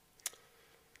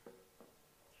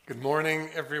Good morning,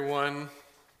 everyone.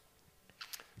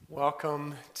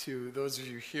 Welcome to those of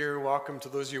you here. Welcome to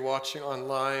those of you watching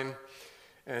online,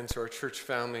 and to our church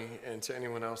family, and to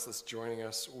anyone else that's joining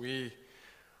us. We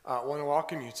want to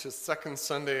welcome you to the second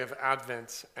Sunday of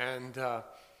Advent, and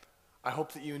I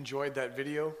hope that you enjoyed that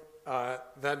video.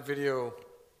 That video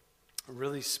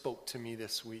really spoke to me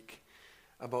this week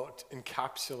about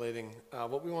encapsulating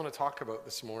what we want to talk about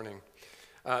this morning.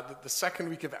 The second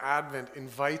week of Advent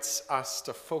invites us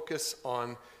to focus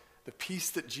on the peace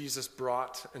that Jesus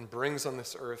brought and brings on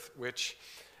this earth, which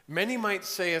many might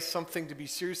say is something to be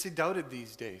seriously doubted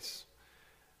these days.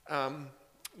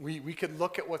 We could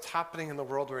look at what's happening in the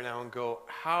world right now and go,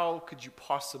 how could you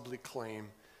possibly claim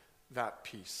that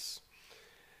peace?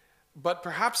 But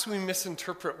perhaps we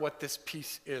misinterpret what this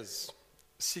peace is,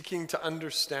 seeking to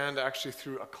understand actually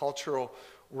through a cultural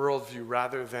worldview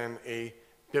rather than a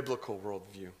biblical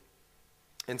worldview.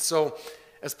 And so,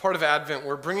 as part of Advent,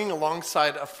 we're bringing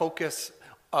alongside a focus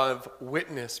of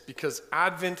witness, because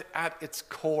Advent at its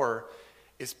core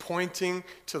is pointing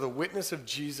to the witness of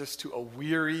Jesus to a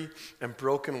weary and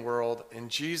broken world, and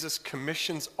Jesus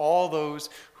commissions all those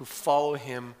who follow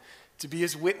him to be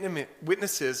his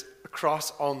witnesses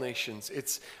across all nations.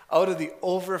 It's out of the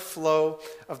overflow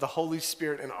of the Holy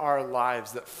Spirit in our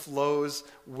lives that flows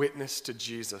witness to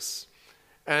Jesus.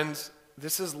 And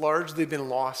this has largely been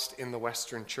lost in the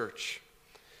Western church.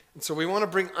 And so we want to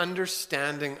bring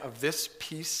understanding of this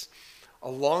peace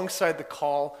alongside the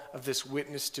call of this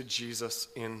witness to Jesus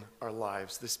in our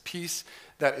lives. This peace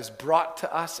that is brought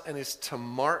to us and is to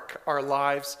mark our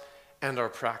lives and our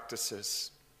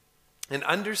practices. And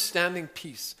understanding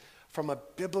peace from a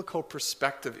biblical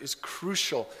perspective is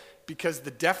crucial, because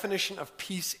the definition of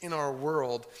peace in our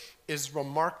world is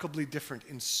remarkably different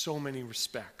in so many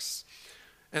respects.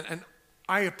 And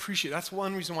I appreciate, that's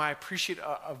one reason why I appreciate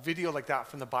a video like that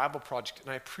from the Bible Project, and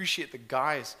I appreciate the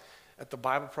guys at the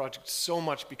Bible Project so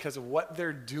much because of what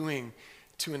they're doing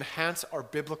to enhance our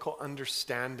biblical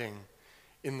understanding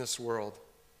in this world.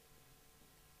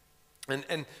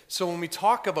 And so when we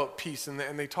talk about peace, and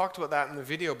they talked about that in the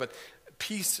video, but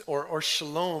peace or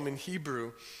shalom in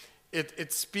Hebrew,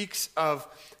 it speaks of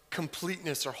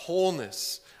completeness or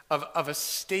wholeness, of a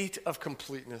state of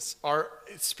completeness.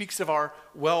 It speaks of our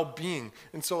well-being.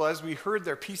 And so as we heard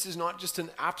there, peace is not just an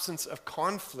absence of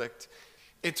conflict,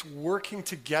 it's working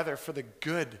together for the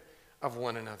good of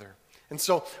one another. And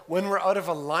so when we're out of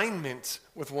alignment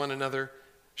with one another,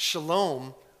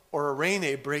 shalom or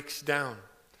eirene breaks down.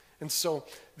 And so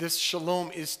this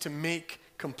shalom is to make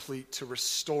complete, to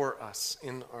restore us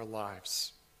in our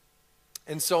lives.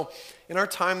 And so in our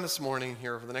time this morning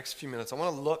here for the next few minutes, I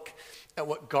want to look at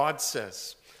what God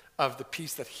says of the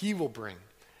peace that he will bring.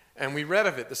 And we read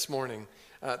of it this morning,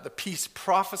 the peace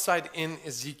prophesied in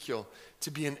Ezekiel to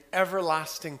be an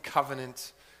everlasting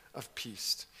covenant of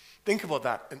peace. Think about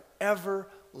that. An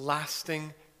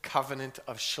everlasting covenant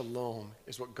of shalom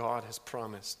is what God has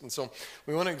promised. And so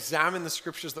we want to examine the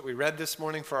scriptures that we read this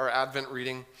morning for our Advent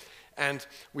reading, and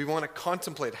we want to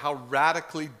contemplate how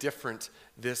radically different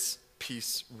this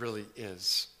peace really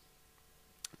is.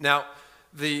 Now,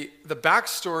 the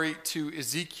backstory to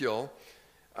Ezekiel,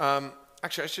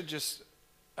 actually I should just,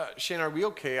 Shane, are we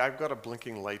okay? I've got a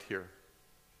blinking light here.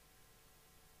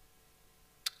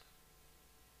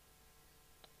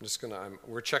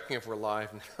 We're checking if we're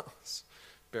live now, so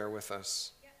bear with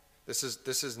us.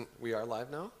 Yeah. We are live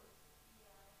now?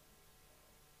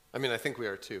 I mean, I think we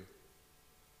are too.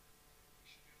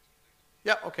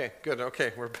 Yeah, okay, good,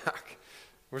 okay, we're back.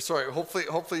 We're sorry.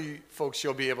 Hopefully, folks,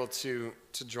 you'll be able to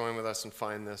join with us and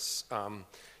find this.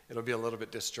 It'll be a little bit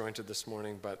disjointed this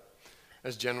morning, but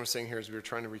as Jen was saying here, as we were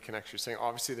trying to reconnect, she was saying,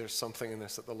 obviously there's something in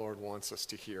this that the Lord wants us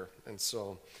to hear. And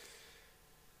so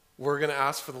we're going to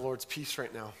ask for the Lord's peace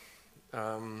right now.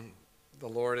 The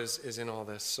Lord is in all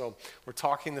this. So we're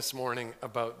talking this morning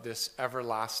about this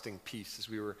everlasting peace, as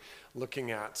we were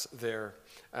looking at there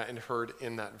and heard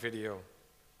in that video.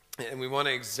 And we want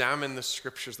to examine the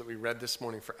scriptures that we read this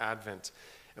morning for Advent.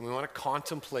 And we want to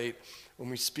contemplate, when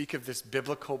we speak of this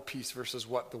biblical peace versus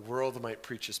what the world might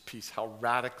preach as peace, how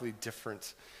radically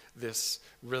different this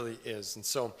really is. And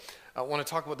so I want to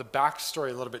talk about the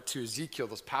backstory a little bit to Ezekiel,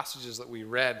 those passages that we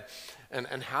read, and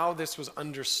how this was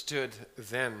understood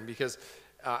then. Because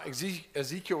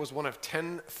Ezekiel was one of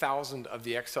 10,000 of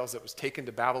the exiles that was taken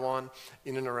to Babylon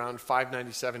in and around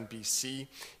 597 BC.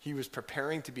 He was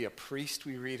preparing to be a priest.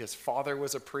 We read his father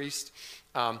was a priest.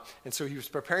 And so he was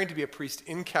preparing to be a priest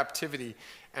in captivity.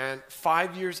 And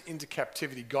 5 years into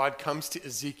captivity, God comes to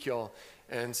Ezekiel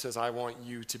and says, I want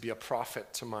you to be a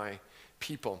prophet to my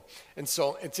people. And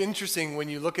so it's interesting when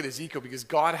you look at Ezekiel, because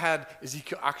God had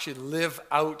Ezekiel actually live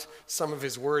out some of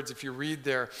his words. If you read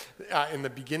there in the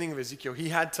beginning of Ezekiel, he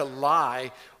had to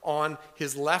lie on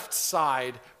his left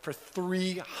side for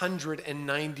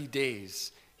 390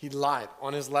 days. He lied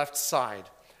on his left side,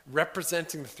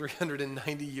 representing the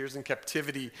 390 years in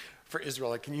captivity for Israel.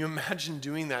 Like, can you imagine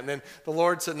doing that? And then the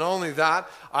Lord said, not only that,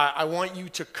 I want you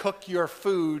to cook your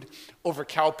food over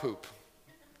cow poop.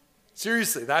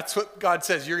 Seriously, that's what God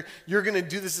says. You're going to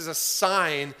do this as a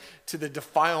sign to the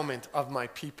defilement of my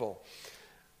people.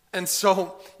 And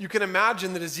so you can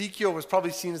imagine that Ezekiel was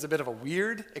probably seen as a bit of a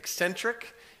weird,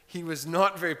 eccentric. He was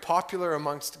not very popular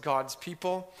amongst God's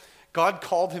people. God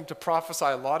called him to prophesy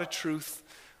a lot of truth,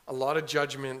 a lot of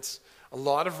judgment, a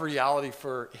lot of reality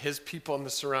for his people and the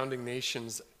surrounding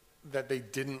nations that they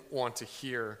didn't want to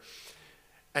hear.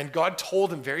 And God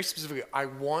told him very specifically, I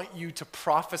want you to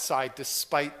prophesy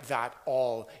despite that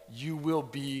all. You will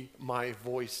be my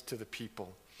voice to the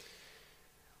people.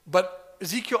 But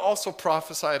Ezekiel also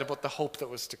prophesied about the hope that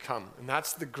was to come. And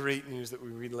that's the great news that we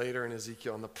read later in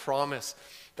Ezekiel, and the promise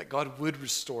that God would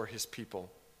restore his people.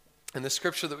 And the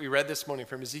scripture that we read this morning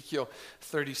from Ezekiel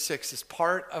 36 is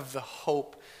part of the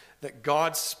hope that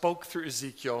God spoke through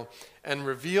Ezekiel and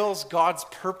reveals God's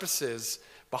purposes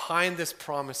behind this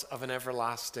promise of an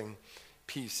everlasting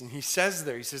peace. And he says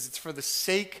there, he says, it's for the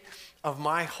sake of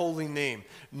my holy name,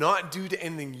 not due to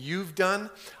anything you've done.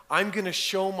 I'm going to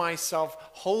show myself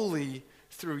holy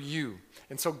through you.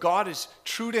 And so God is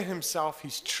true to himself.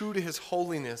 He's true to his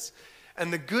holiness.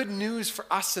 And the good news for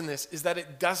us in this is that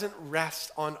it doesn't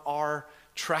rest on our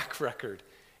track record.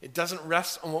 It doesn't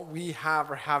rest on what we have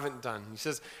or haven't done. He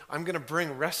says, I'm going to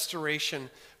bring restoration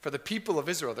for the people of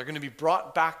Israel. They're going to be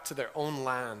brought back to their own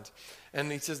land.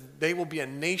 And he says, they will be a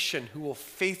nation who will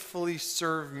faithfully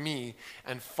serve me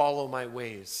and follow my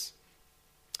ways.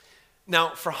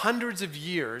 Now, for hundreds of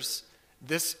years,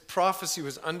 this prophecy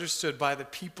was understood by the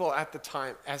people at the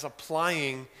time as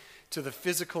applying to the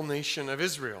physical nation of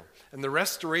Israel and the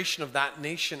restoration of that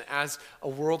nation as a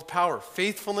world power.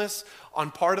 Faithfulness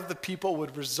on part of the people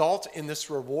would result in this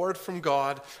reward from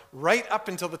God right up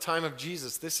until the time of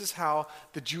Jesus. This is how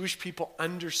the Jewish people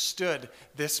understood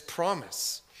this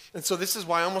promise. And so this is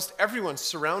why almost everyone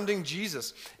surrounding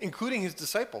Jesus, including his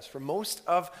disciples, for most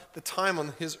of the time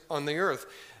on the earth,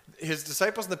 his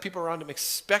disciples and the people around him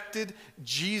expected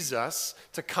Jesus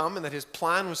to come, and that his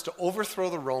plan was to overthrow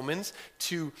the Romans,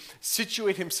 to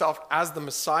situate himself as the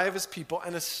Messiah of his people,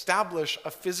 and establish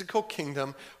a physical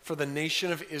kingdom for the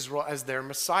nation of Israel as their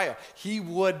Messiah. He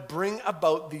would bring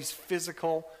about these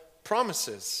physical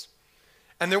promises.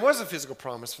 And there was a physical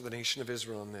promise for the nation of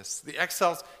Israel in this. The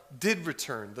exiles did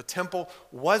return. The temple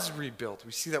was rebuilt.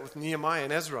 We see that with Nehemiah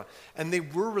and Ezra. And they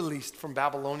were released from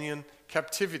Babylonian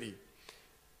captivity.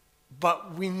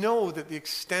 But we know that the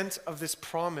extent of this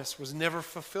promise was never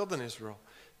fulfilled in Israel.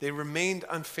 They remained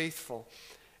unfaithful,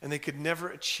 and they could never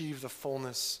achieve the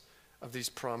fullness of these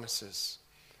promises.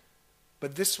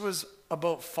 But this was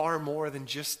about far more than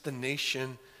just the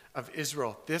nation of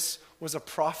Israel. This was a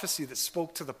prophecy that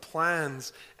spoke to the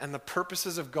plans and the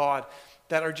purposes of God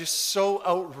that are just so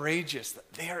outrageous,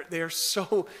 that they are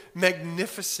so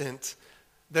magnificent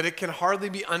that it can hardly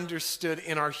be understood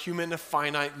in our human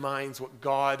finite minds what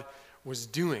God was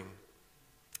doing.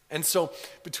 And so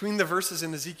between the verses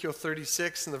in Ezekiel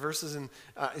 36 and the verses in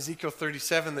Ezekiel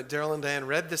 37 that Daryl and Diane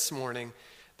read this morning,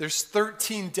 there's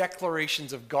 13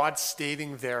 declarations of God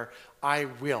stating there, I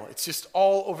will. It's just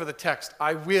all over the text.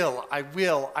 I will, I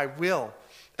will, I will.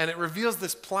 And it reveals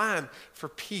this plan for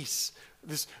peace,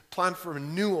 this plan for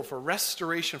renewal, for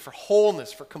restoration, for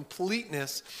wholeness, for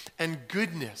completeness and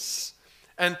goodness.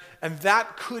 And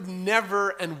that could never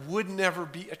and would never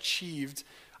be achieved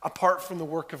apart from the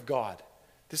work of God.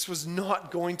 This was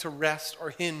not going to rest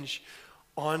or hinge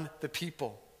on the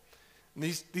people. And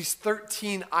these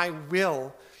 13 I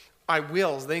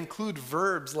wills, they include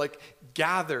verbs like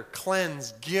gather,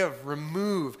 cleanse, give,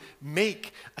 remove,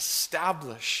 make,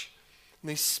 establish. And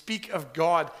they speak of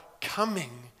God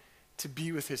coming to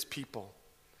be with his people.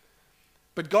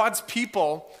 But God's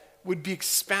people would be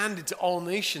expanded to all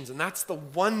nations. And that's the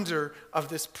wonder of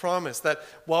this promise, that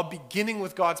while beginning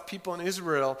with God's people in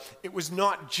Israel, it was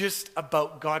not just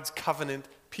about God's covenant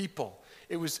people.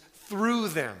 It was through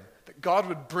them that God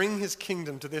would bring his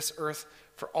kingdom to this earth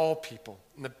for all people.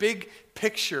 And the big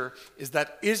picture is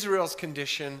that Israel's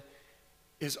condition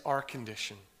is our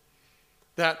condition.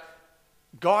 That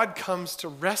God comes to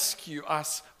rescue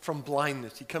us from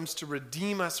blindness. He comes to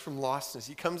redeem us from lostness.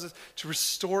 He comes to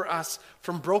restore us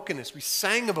from brokenness. We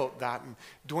sang about that, and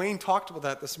Dwayne talked about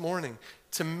that this morning.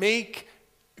 To make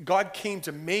God came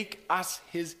to make us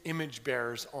his image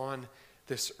bearers on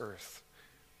this earth.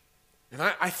 And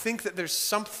I think that there's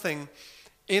something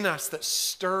in us that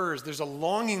stirs. There's a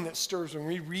longing that stirs when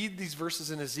we read these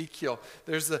verses in Ezekiel.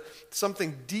 There's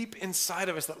something deep inside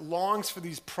of us that longs for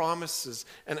these promises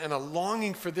and a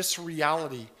longing for this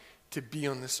reality to be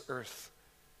on this earth.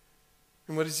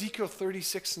 And what Ezekiel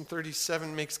 36 and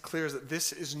 37 makes clear is that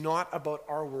this is not about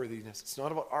our worthiness. It's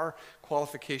not about our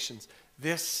qualifications.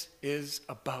 This is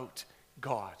about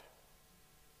God.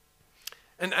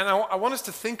 And I want us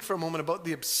to think for a moment about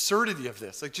the absurdity of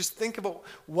this. Like, just think about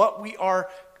what we are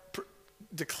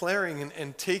declaring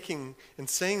and taking and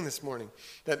saying this morning.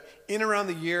 That in around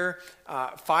the year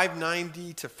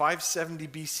 590 to 570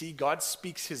 BC, God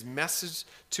speaks his message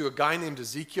to a guy named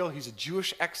Ezekiel. He's a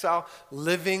Jewish exile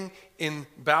living in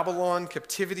Babylon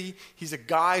captivity. He's a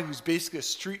guy who's basically a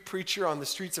street preacher on the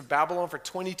streets of Babylon for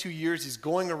 22 years. He's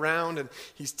going around and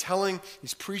he's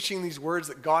preaching these words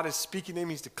that God is speaking to him.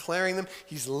 He's declaring them.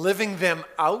 He's living them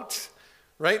out,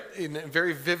 right, in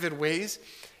very vivid ways.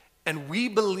 And we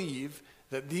believe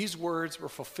that these words were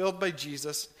fulfilled by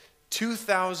Jesus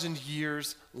 2,000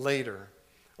 years later.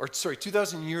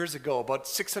 2,000 years ago, about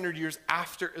 600 years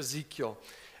after Ezekiel.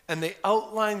 And they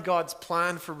outline God's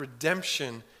plan for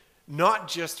redemption, not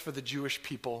just for the Jewish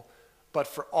people, but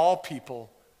for all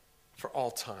people, for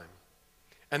all time.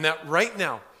 And that right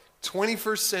now,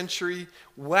 21st century,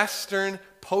 Western,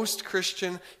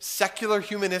 post-Christian, secular,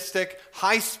 humanistic,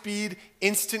 high-speed,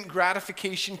 instant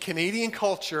gratification Canadian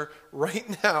culture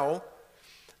right now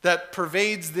that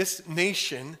pervades this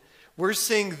nation, we're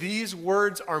saying these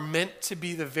words are meant to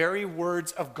be the very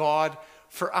words of God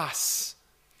for us,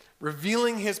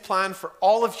 revealing his plan for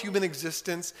all of human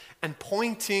existence and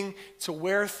pointing to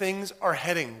where things are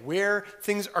heading, where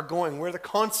things are going, where the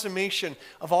consummation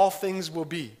of all things will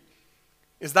be.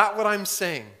 Is that what I'm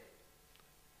saying?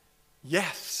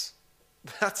 Yes.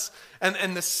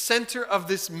 And the center of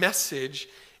this message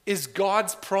is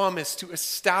God's promise to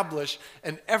establish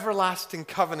an everlasting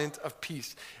covenant of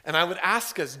peace. And I would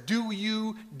ask us, do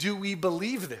we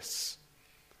believe this?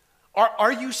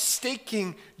 Are you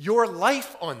staking your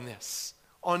life on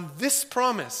this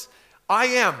promise?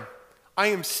 I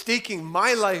am staking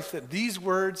my life that these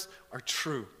words are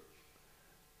true.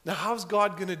 Now, how's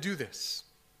God going to do this?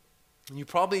 And you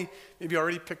probably maybe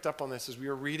already picked up on this as we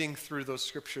were reading through those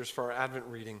scriptures for our Advent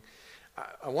reading.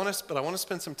 I want to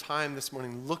spend some time this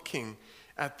morning looking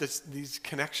at these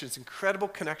connections, incredible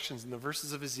connections in the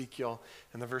verses of Ezekiel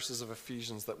and the verses of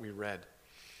Ephesians that we read.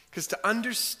 Because to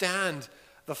understand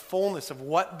the fullness of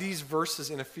what these verses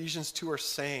in Ephesians 2 are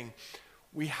saying,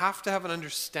 we have to have an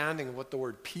understanding of what the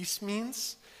word peace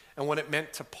means and what it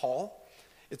meant to Paul.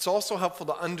 It's also helpful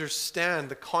to understand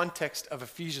the context of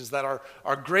Ephesians, that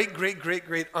our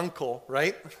great uncle,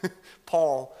 right,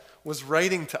 Paul, was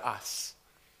writing to us.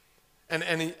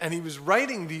 And he was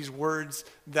writing these words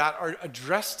that are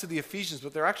addressed to the Ephesians,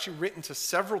 but they're actually written to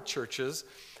several churches.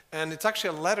 And it's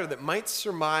actually a letter that might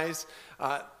surmise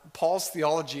Paul's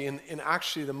theology in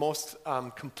actually the most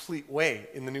complete way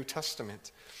in the New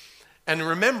Testament. And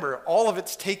remember, all of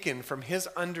it's taken from his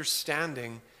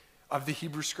understanding of the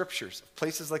Hebrew Scriptures,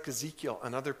 places like Ezekiel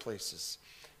and other places.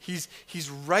 He's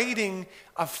writing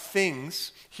of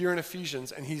things here in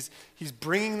Ephesians, and he's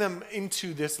bringing them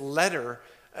into this letter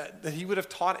that he would have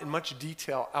taught in much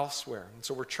detail elsewhere. And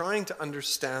so we're trying to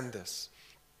understand this.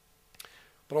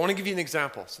 But I want to give you an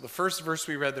example. So the first verse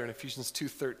we read there in Ephesians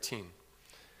 2:13.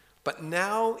 But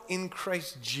now in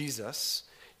Christ Jesus,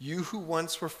 you who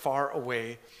once were far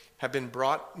away have been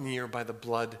brought near by the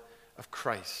blood of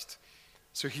Christ.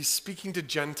 So he's speaking to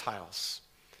Gentiles,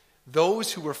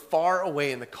 those who were far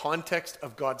away in the context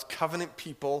of God's covenant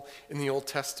people in the Old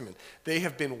Testament. They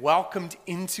have been welcomed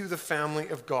into the family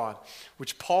of God,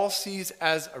 which Paul sees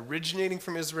as originating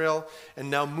from Israel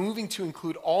and now moving to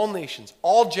include all nations,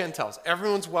 all Gentiles.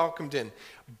 Everyone's welcomed in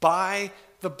by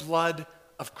the blood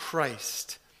of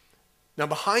Christ. Now,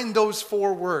 behind those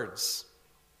four words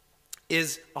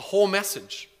is a whole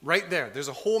message right there. There's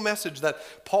a whole message that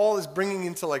Paul is bringing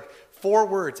into like four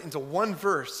words, into one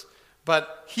verse.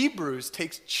 But Hebrews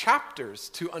takes chapters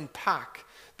to unpack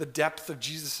the depth of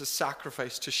Jesus'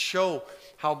 sacrifice, to show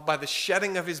how by the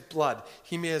shedding of his blood,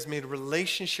 he has made a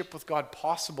relationship with God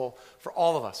possible for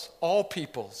all of us, all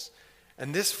peoples.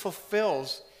 And this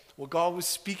fulfills what God was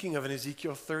speaking of in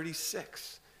Ezekiel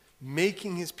 36,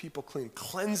 making his people clean,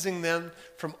 cleansing them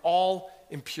from all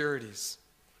impurities.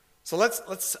 So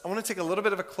I want to take a little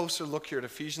bit of a closer look here at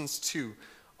Ephesians 2,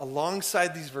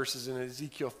 alongside these verses in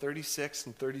Ezekiel 36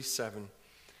 and 37,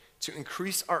 to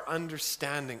increase our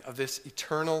understanding of this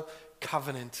eternal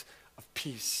covenant of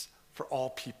peace for all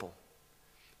people.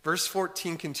 Verse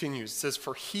 14 continues. It says,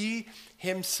 "For he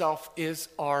himself is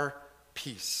our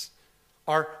peace,"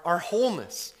 our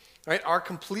wholeness, right? Our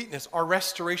completeness, our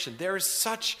restoration. There is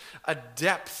such a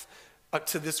depth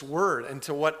to this word and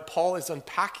to what Paul is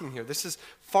unpacking here. This is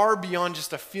far beyond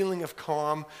just a feeling of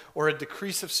calm or a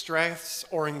decrease of stress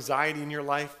or anxiety in your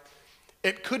life.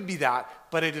 It could be that,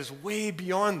 but it is way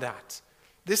beyond that.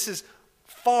 This is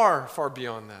far, far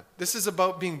beyond that. This is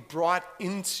about being brought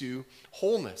into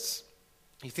wholeness.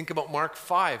 You think about Mark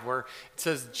 5, where it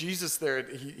says Jesus there,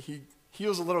 he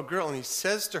heals a little girl, and he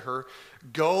says to her,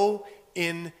 "Go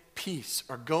in peace,"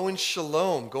 or "Go in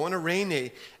shalom, go in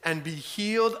arene, and be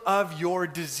healed of your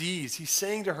disease." He's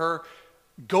saying to her,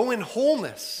 go in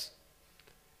wholeness.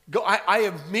 Go. I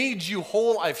have made you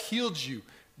whole. I've healed you.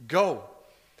 Go.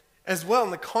 As well, in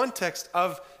the context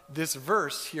of this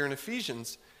verse here in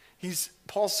Ephesians,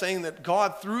 Paul's saying that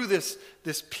God, through this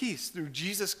peace, through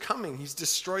Jesus coming, he's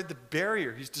destroyed the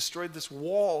barrier. He's destroyed this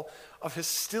wall of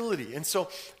hostility. And so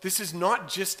this is not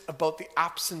just about the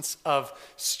absence of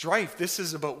strife. This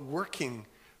is about working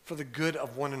for the good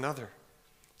of one another.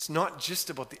 It's not just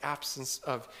about the absence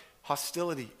of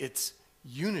hostility. It's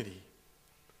unity.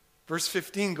 Verse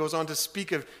 15 goes on to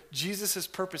speak of Jesus'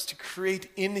 purpose to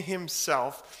create in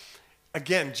himself,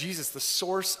 again, Jesus, the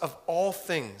source of all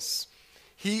things.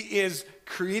 He is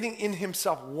creating in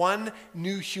himself one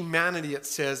new humanity, it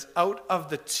says, out of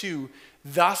the two,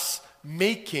 thus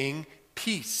making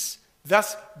peace,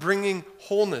 thus bringing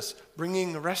wholeness,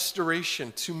 bringing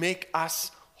restoration to make us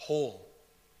whole.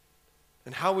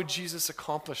 And how would Jesus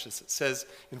accomplish this? It says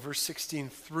in verse 16,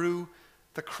 through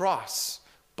the cross,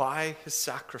 by his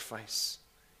sacrifice.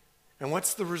 And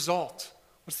what's the result?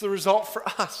 What's the result for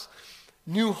us?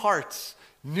 New hearts.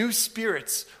 New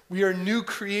spirits. We are new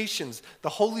creations. The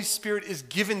Holy Spirit is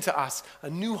given to us. A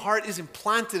new heart is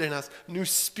implanted in us. A new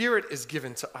spirit is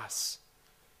given to us.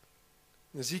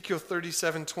 Ezekiel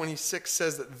 37:26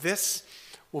 says that this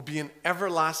will be an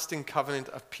everlasting covenant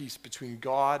of peace between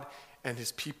God and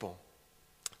his people.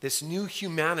 This new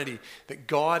humanity that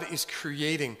God is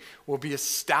creating will be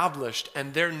established,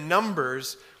 and their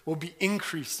numbers will be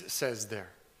increased, it says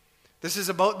there. This is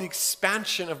about the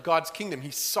expansion of God's kingdom.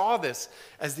 He saw this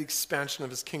as the expansion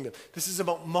of his kingdom. This is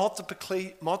about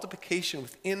multiplication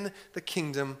within the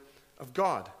kingdom of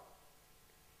God.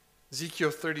 Ezekiel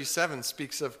 37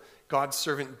 speaks of God's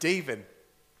servant David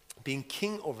being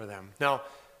king over them. Now,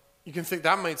 you can think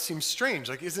that might seem strange.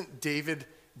 Like, isn't David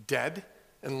dead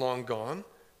and long gone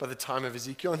by the time of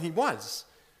Ezekiel? And he was.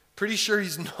 Pretty sure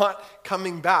he's not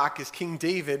coming back as King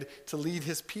David to lead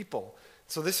his people.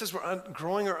 So this is where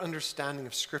growing our understanding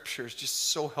of Scripture is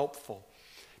just so helpful.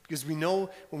 Because we know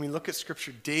when we look at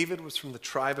Scripture, David was from the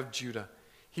tribe of Judah.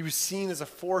 He was seen as a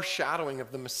foreshadowing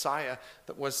of the Messiah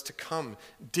that was to come.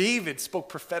 David spoke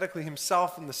prophetically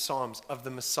himself in the Psalms of the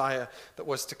Messiah that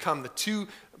was to come. The two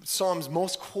Psalms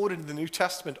most quoted in the New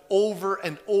Testament over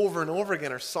and over and over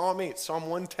again are Psalm 8, Psalm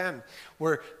 110,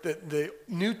 where the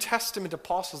New Testament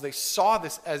apostles, they saw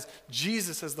this as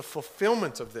Jesus as the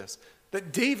fulfillment of this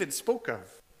that David spoke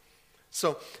of.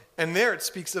 So, and there it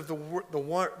speaks of the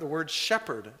word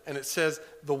shepherd, and it says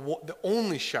the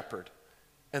only shepherd,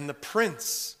 and the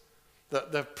prince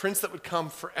that would come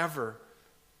forever,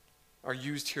 are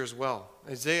used here as well.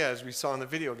 Isaiah, as we saw in the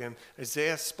video again,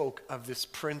 Isaiah spoke of this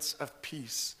Prince of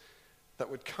Peace that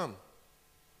would come.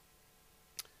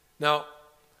 Now,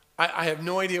 I have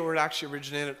no idea where it actually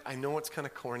originated. I know it's kind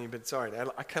of corny, but it's all right.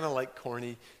 I kind of like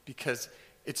corny because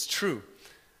it's true.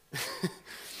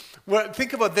 Well,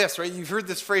 think about this, right? You've heard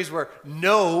this phrase where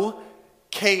know,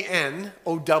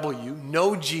 K-N-O-W,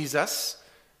 know Jesus,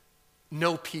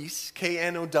 know peace,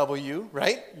 K-N-O-W,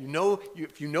 right?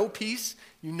 If you know peace,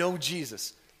 you know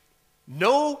Jesus.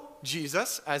 Know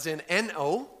Jesus, as in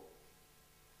N-O,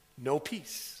 know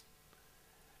peace.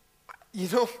 You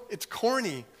know, it's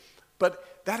corny,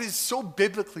 but that is so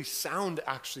biblically sound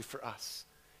actually for us.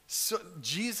 So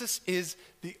Jesus is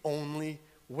the only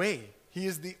way. He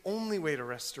is the only way to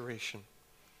restoration.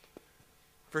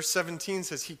 Verse 17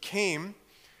 says, he came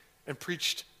and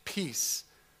preached peace.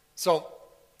 So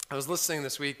I was listening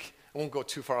this week. I won't go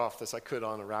too far off this. I could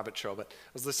on a rabbit trail, but I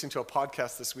was listening to a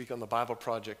podcast this week on the Bible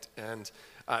Project, and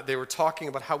they were talking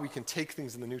about how we can take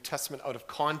things in the New Testament out of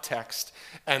context,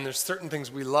 and there's certain things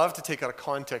we love to take out of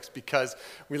context because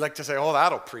we like to say, oh,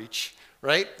 that'll preach,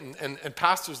 right? And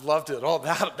pastors loved it. Oh,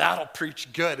 that'll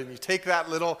preach good. And you take that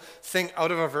little thing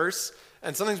out of a verse,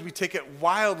 and sometimes we take it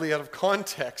wildly out of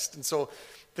context. And so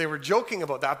they were joking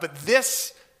about that, but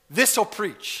this'll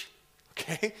preach,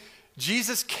 okay?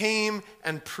 Jesus came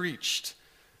and preached.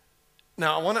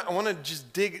 Now, I want to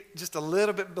just dig just a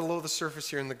little bit below the surface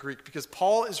here in the Greek, because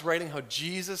Paul is writing how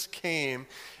Jesus came,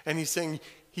 and he's saying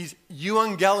he's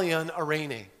euangelion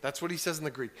arene. That's what he says in the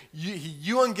Greek.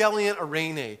 Euangelion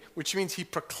arene, which means he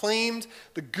proclaimed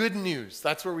the good news.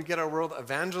 That's where we get our word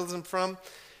evangelism from.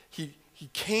 He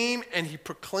came and he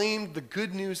proclaimed the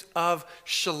good news of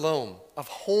shalom, of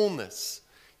wholeness,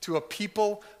 to a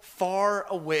people far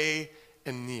away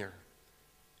and near.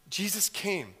 Jesus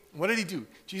came. What did he do?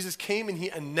 Jesus came and he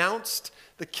announced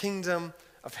the kingdom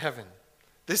of heaven.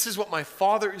 This is what my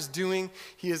Father is doing.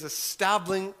 He is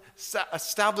establishing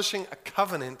a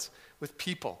covenant with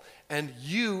people. And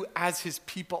you, as his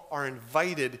people, are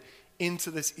invited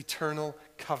into this eternal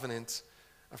covenant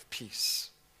of peace.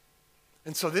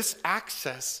 And so this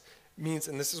access means,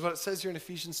 and this is what it says here in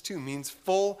Ephesians 2, means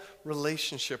full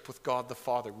relationship with God the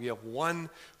Father. We have one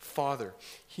Father.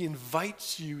 He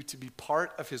invites you to be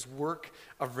part of his work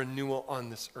of renewal on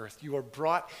this earth. You are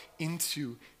brought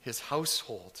into his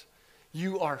household.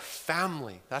 You are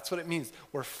family. That's what it means.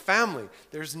 We're family.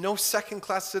 There's no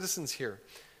second-class citizens here.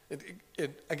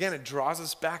 It draws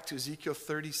us back to Ezekiel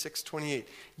 36:28.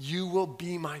 You will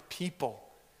be my people.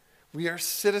 We are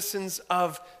citizens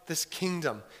of this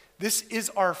kingdom. This is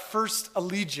our first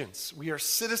allegiance. We are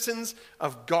citizens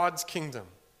of God's kingdom.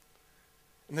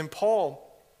 And then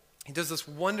Paul, he does this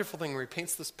wonderful thing where he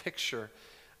paints this picture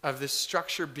of this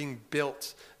structure being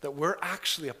built that we're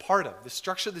actually a part of. The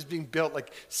structure that's being built,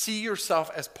 like, see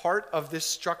yourself as part of this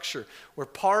structure. We're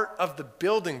part of the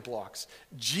building blocks.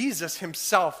 Jesus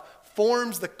himself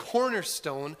forms the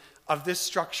cornerstone of this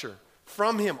structure.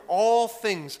 From him, all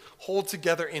things hold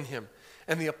together in him.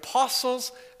 And the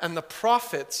apostles and the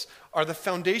prophets are the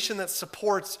foundation that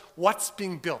supports what's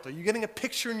being built. Are you getting a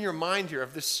picture in your mind here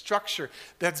of this structure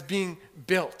that's being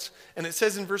built? And it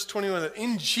says in verse 21 that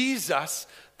in Jesus,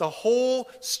 the whole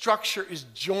structure is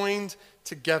joined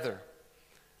together.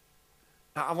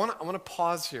 Now, I want to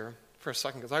pause here for a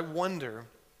second, because I wonder,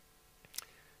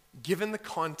 given the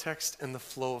context and the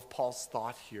flow of Paul's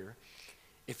thought here,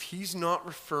 if he's not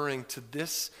referring to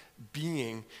this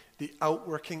being the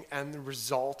outworking and the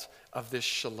result of this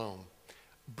shalom,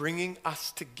 bringing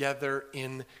us together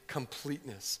in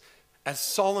completeness, as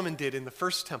Solomon did in the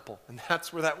first temple. And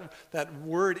that's where that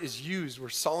word is used, where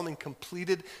Solomon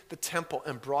completed the temple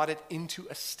and brought it into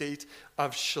a state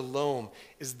of shalom.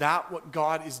 Is that what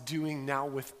God is doing now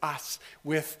with us,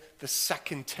 with the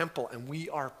second temple, and we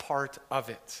are part of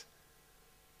it?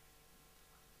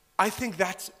 I think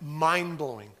that's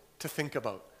mind-blowing to think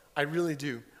about. I really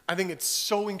do. I think it's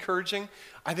so encouraging.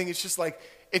 I think it's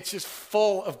just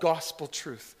full of gospel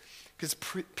truth. Because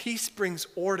peace brings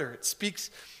order. It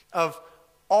speaks of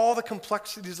all the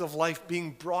complexities of life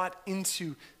being brought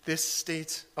into this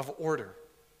state of order.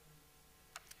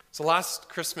 So last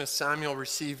Christmas, Samuel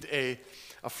received a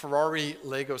Ferrari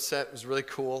Lego set. It was really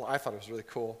cool. I thought it was really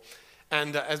cool.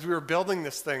 And as we were building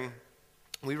this thing,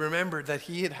 we remembered that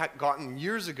he had gotten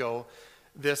years ago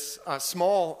this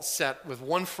small set with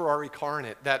one Ferrari car in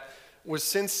it that was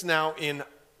since now in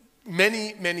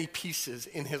many, many pieces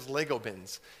in his Lego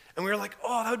bins. And we were like,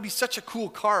 oh, that would be such a cool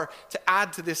car to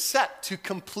add to this set, to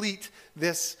complete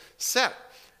this set.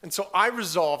 And so I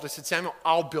said, Samuel,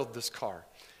 I'll build this car.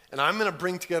 And I'm going to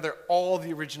bring together all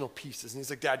the original pieces. And he's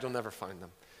like, Dad, you'll never find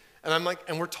them. And I'm like,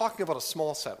 and we're talking about a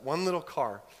small set, one little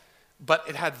car. But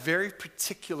it had very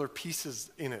particular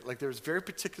pieces in it. Like, there was very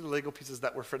particular Lego pieces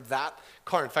that were for that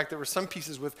car. In fact, there were some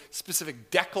pieces with specific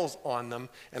decals on them,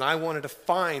 and I wanted to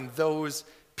find those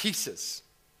pieces.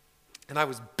 And I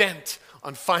was bent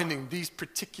on finding these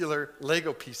particular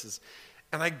Lego pieces.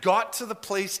 And I got to the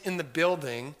place in the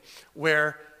building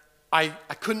where I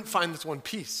couldn't find this one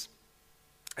piece.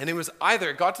 And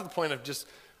it got to the point of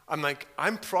I'm like,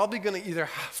 I'm probably going to either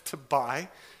have to buy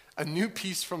a new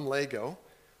piece from Lego,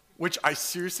 which I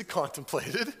seriously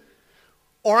contemplated,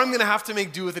 or I'm going to have to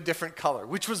make do with a different color,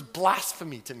 which was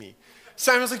blasphemy to me.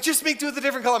 Simon was like, just make do with a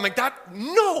different color. I'm like,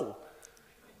 no.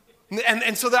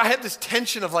 And so I had this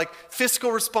tension of like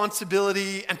fiscal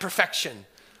responsibility and perfection.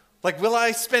 Like, will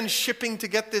I spend shipping to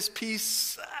get this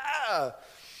piece?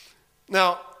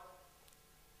 Now,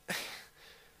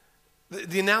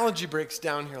 the analogy breaks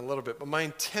down here a little bit, but my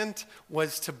intent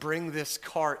was to bring this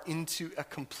car into a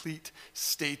complete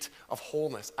state of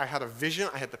wholeness. I had a vision.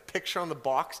 I had the picture on the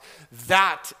box.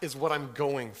 That is what I'm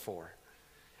going for.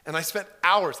 And I spent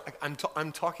hours,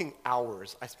 I'm talking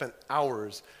hours. I spent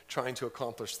hours trying to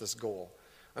accomplish this goal.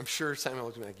 I'm sure Samuel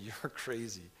looked at me like, you're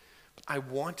crazy. But I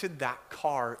wanted that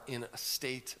car in a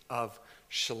state of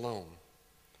shalom.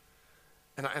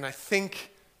 And I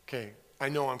think, I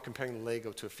know I'm comparing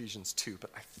Lego to Ephesians 2, but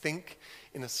I think,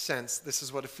 in a sense, this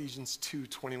is what Ephesians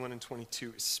 2:21 and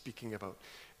 22 is speaking about.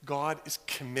 God is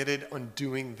committed on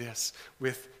doing this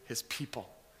with his people.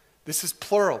 This is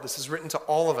plural. This is written to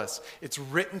all of us. It's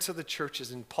written to the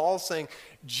churches. And Paul's saying,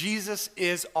 Jesus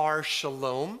is our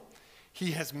shalom.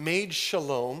 He has made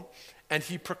shalom, and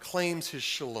he proclaims his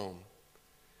shalom.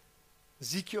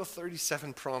 Ezekiel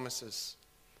 37 promises,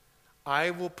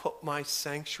 I will put my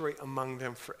sanctuary among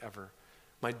them forever.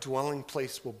 My dwelling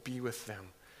place will be with them.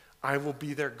 I will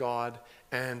be their God,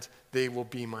 and they will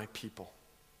be my people.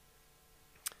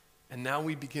 And now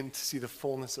we begin to see the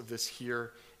fullness of this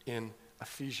here in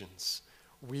Ephesians.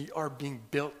 We are being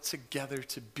built together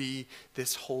to be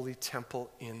this holy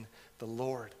temple in the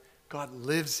Lord. God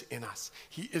lives in us.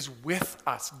 He is with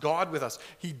us, God with us.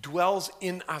 He dwells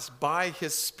in us by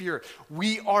his Spirit.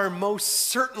 We are most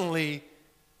certainly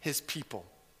his people.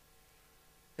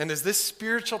 And as this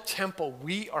spiritual temple,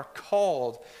 we are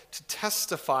called to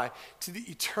testify to the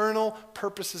eternal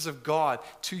purposes of God,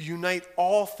 to unite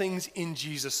all things in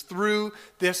Jesus through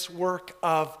this work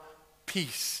of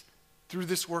peace, through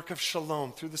this work of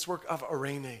shalom, through this work of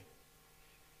eirene.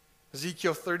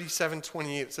 Ezekiel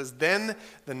 37:28 says, Then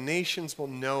the nations will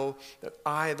know that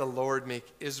I, the Lord,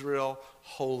 make Israel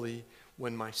holy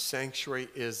when my sanctuary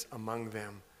is among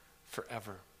them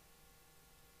forever.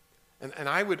 And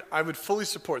I would fully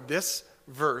support this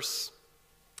verse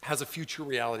has a future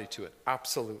reality to it,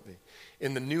 absolutely,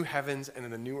 in the new heavens and in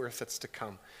the new earth that's to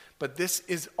come. But this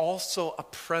is also a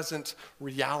present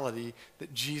reality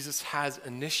that Jesus has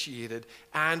initiated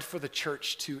and for the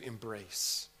church to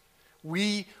embrace.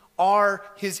 We are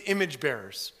his image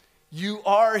bearers. You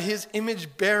are his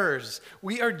image bearers.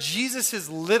 We are Jesus'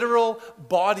 literal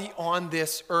body on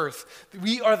this earth.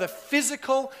 We are the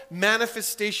physical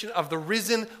manifestation of the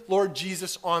risen Lord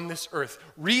Jesus on this earth.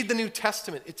 Read the New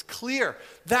Testament. It's clear.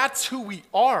 That's who we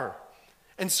are.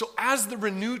 And so as the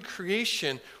renewed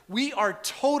creation, we are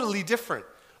totally different.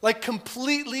 Like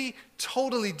completely,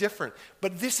 totally different.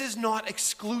 But this is not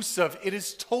exclusive. It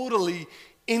is totally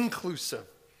inclusive.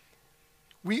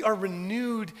 We are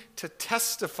renewed to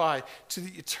testify to the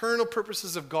eternal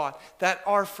purposes of God that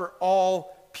are for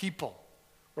all people.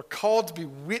 We're called to be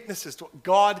witnesses to what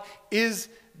God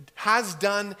has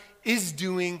done, is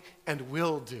doing, and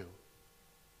will do.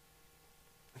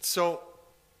 And so,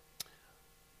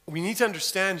 we need to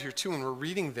understand here too, when we're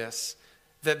reading this,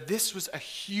 that this was a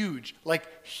huge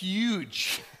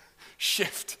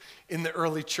shift in the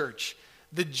early church.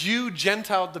 The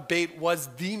Jew-Gentile debate was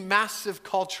the massive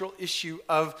cultural issue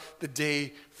of the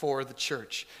day for the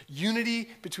church. Unity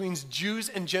between Jews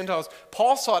and Gentiles.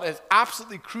 Paul saw it as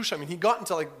absolutely crucial. I mean, he got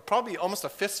into probably almost a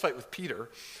fist fight with Peter.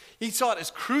 He saw it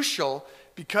as crucial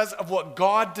because of what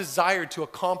God desired to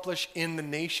accomplish in the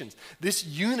nations. This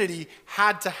unity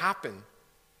had to happen.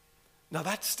 Now,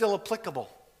 that's still applicable.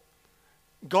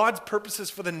 God's purposes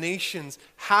for the nations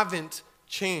haven't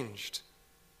changed.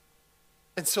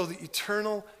 And so the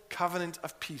eternal covenant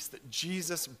of peace that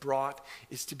Jesus brought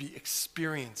is to be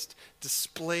experienced,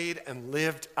 displayed, and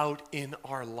lived out in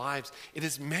our lives. It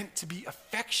is meant to be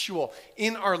effectual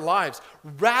in our lives,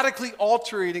 radically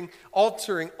altering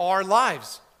our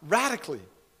lives, radically.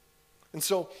 And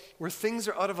so where things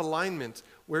are out of alignment,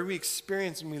 where we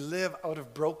experience and we live out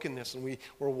of brokenness and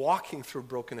we're walking through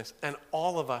brokenness, and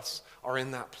all of us are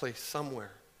in that place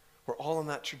somewhere. We're all on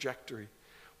that trajectory.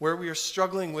 Where we are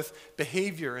struggling with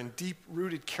behavior and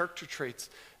deep-rooted character traits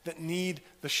that need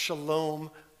the shalom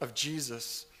of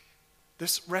Jesus.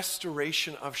 This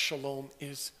restoration of shalom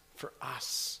is for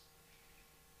us.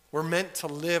 We're meant to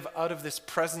live out of this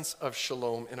presence of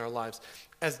shalom in our lives.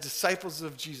 As disciples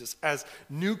of Jesus, as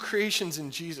new creations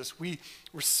in Jesus, we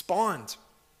respond.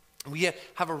 We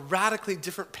have a radically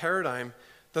different paradigm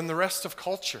than the rest of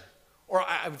culture. Or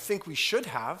I would think we should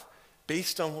have,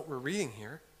 based on what we're reading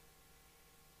here.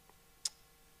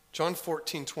 John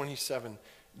 14:27,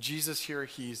 Jesus here,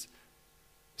 he's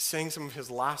saying some of his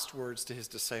last words to his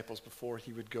disciples before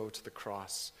he would go to the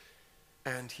cross.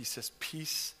 And he says,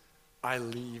 peace I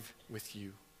leave with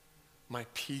you. My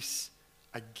peace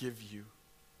I give you.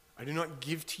 I do not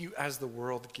give to you as the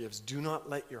world gives. Do not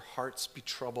let your hearts be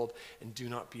troubled and do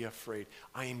not be afraid.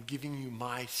 I am giving you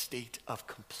my state of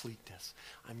completeness.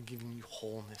 I'm giving you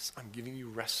wholeness. I'm giving you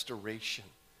restoration.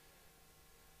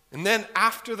 And then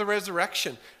after the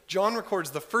resurrection, John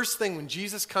records the first thing when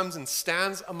Jesus comes and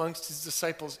stands amongst his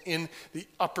disciples in the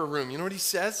upper room. You know what he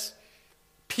says?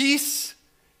 Peace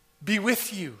be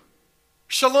with you.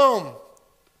 Shalom.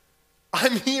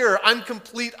 I'm here, I'm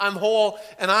complete, I'm whole,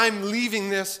 and I'm leaving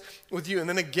this with you. And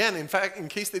then again, in fact, in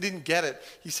case they didn't get it,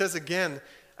 he says again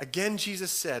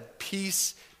Jesus said,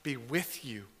 peace be with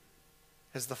you.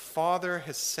 As the Father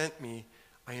has sent me,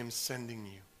 I am sending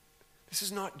you. This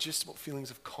is not just about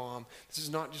feelings of calm. This is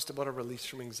not just about a release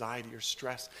from anxiety or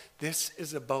stress. This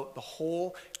is about the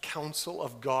whole counsel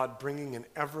of God bringing an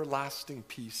everlasting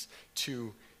peace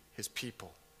to his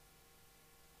people.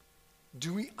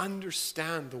 Do we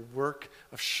understand the work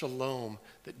of shalom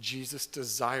that Jesus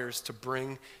desires to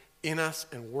bring in us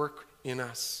and work in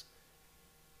us?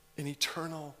 An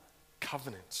eternal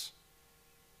covenant.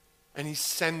 And he's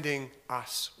sending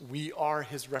us. We are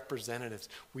his representatives.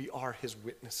 We are his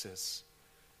witnesses.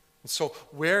 And so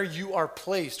where you are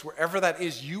placed, wherever that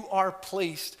is, you are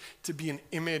placed to be an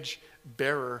image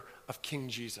bearer of King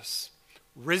Jesus.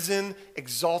 Risen,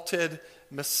 exalted,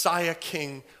 Messiah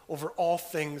King over all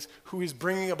things, who is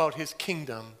bringing about his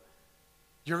kingdom.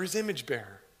 You're his image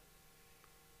bearer.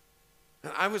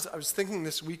 And I was thinking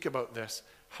this week about this,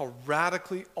 how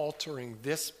radically altering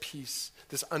this peace,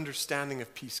 this understanding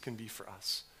of peace can be for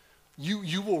us.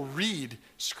 You will read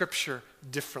Scripture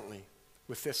differently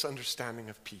with this understanding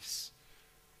of peace.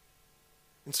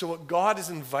 And so what God is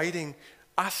inviting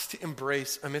us to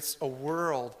embrace amidst a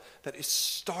world that is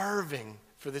starving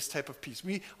for this type of peace.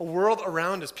 A world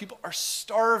around us, people are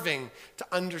starving to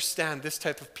understand this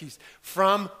type of peace.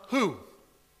 From who?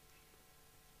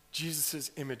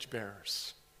 Jesus' image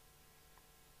bearers.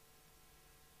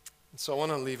 And so I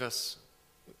want to leave us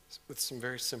with some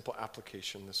very simple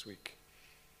application this week.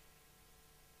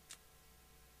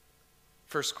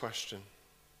 First question.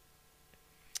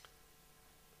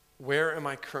 Where am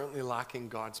I currently lacking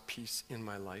God's peace in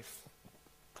my life?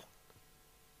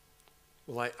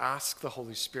 Will I ask the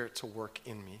Holy Spirit to work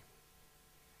in me?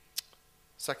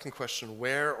 Second question,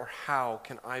 where or how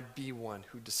can I be one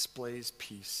who displays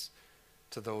peace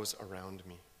to those around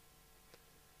me?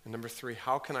 And number 3,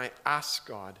 how can I ask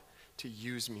God to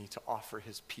use me to offer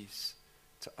his peace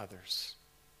to others?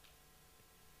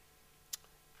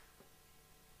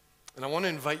 And I want to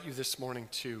invite you this morning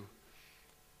to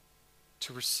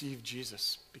receive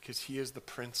Jesus, because he is the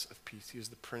Prince of Peace. He is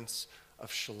the Prince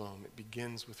of Shalom. It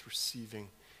begins with receiving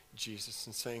Jesus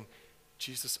and saying,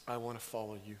 Jesus, I want to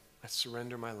follow you. I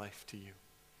surrender my life to you.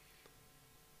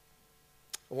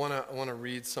 I want to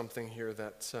read something here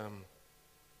that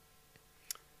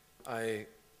I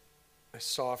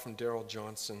saw from Darrell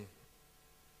Johnson.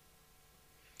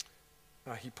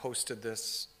 He posted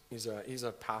this. He's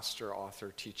a pastor,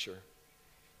 author, teacher.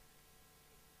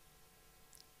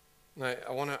 And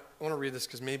I want to read this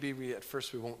because maybe at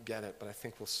first we won't get it, but I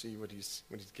think we'll see what he's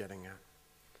getting at.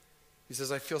 He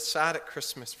says, I feel sad at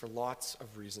Christmas for lots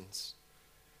of reasons.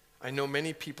 I know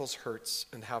many people's hurts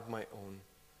and have my own.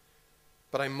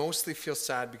 But I mostly feel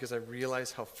sad because I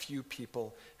realize how few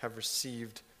people have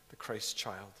received the Christ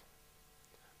child.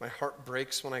 My heart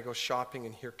breaks when I go shopping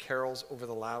and hear carols over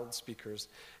the loudspeakers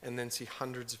and then see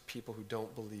hundreds of people who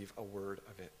don't believe a word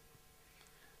of it.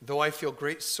 Though I feel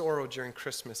great sorrow during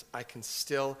Christmas, I can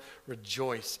still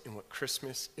rejoice in what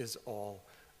Christmas is all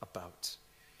about.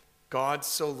 God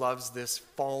so loves this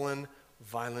fallen,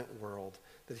 violent world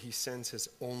that he sends his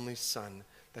only Son,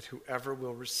 that whoever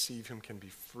will receive him can be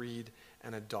freed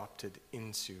and adopted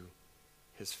into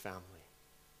his family.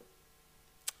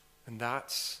 And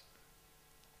that's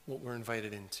what we're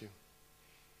invited into.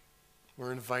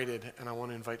 We're invited, and I want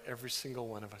to invite every single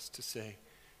one of us to say,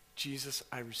 Jesus,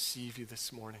 I receive you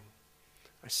this morning.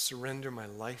 I surrender my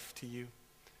life to you.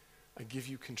 I give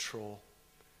you control,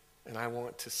 and I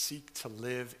want to seek to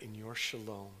live in your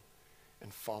shalom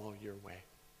and follow your way.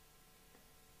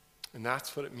 And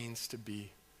that's what it means to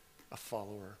be a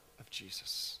follower of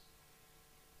Jesus.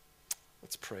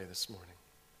 Let's pray this morning.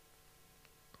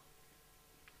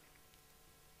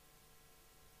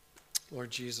 Lord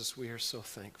Jesus, we are so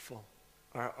thankful.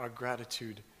 Our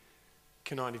gratitude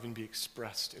cannot even be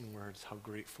expressed in words how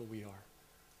grateful we are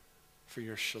for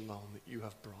your shalom that you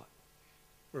have brought.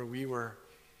 Where we were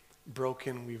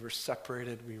broken, we were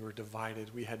separated, we were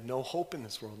divided. We had no hope in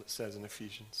this world, it says in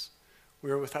Ephesians.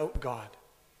 We were without God.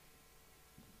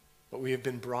 But we have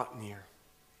been brought near.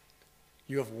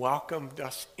 You have welcomed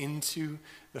us into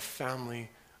the family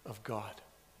of God.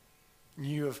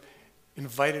 You have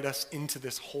invited us into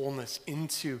this wholeness,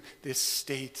 into this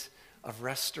state of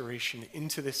restoration,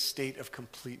 into this state of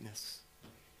completeness.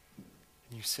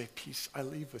 And you say, peace I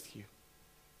leave with you.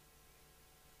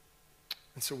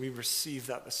 And so we receive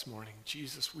that this morning.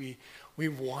 Jesus, we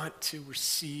want to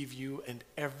receive you and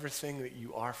everything that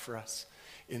you are for us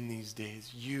in these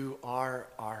days. You are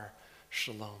our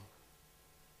shalom.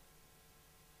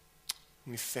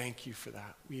 We thank you for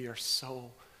that. We are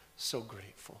so, so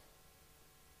grateful.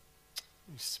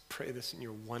 We pray this in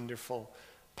your wonderful,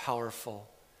 powerful,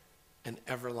 and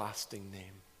everlasting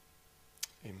name.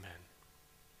 Amen.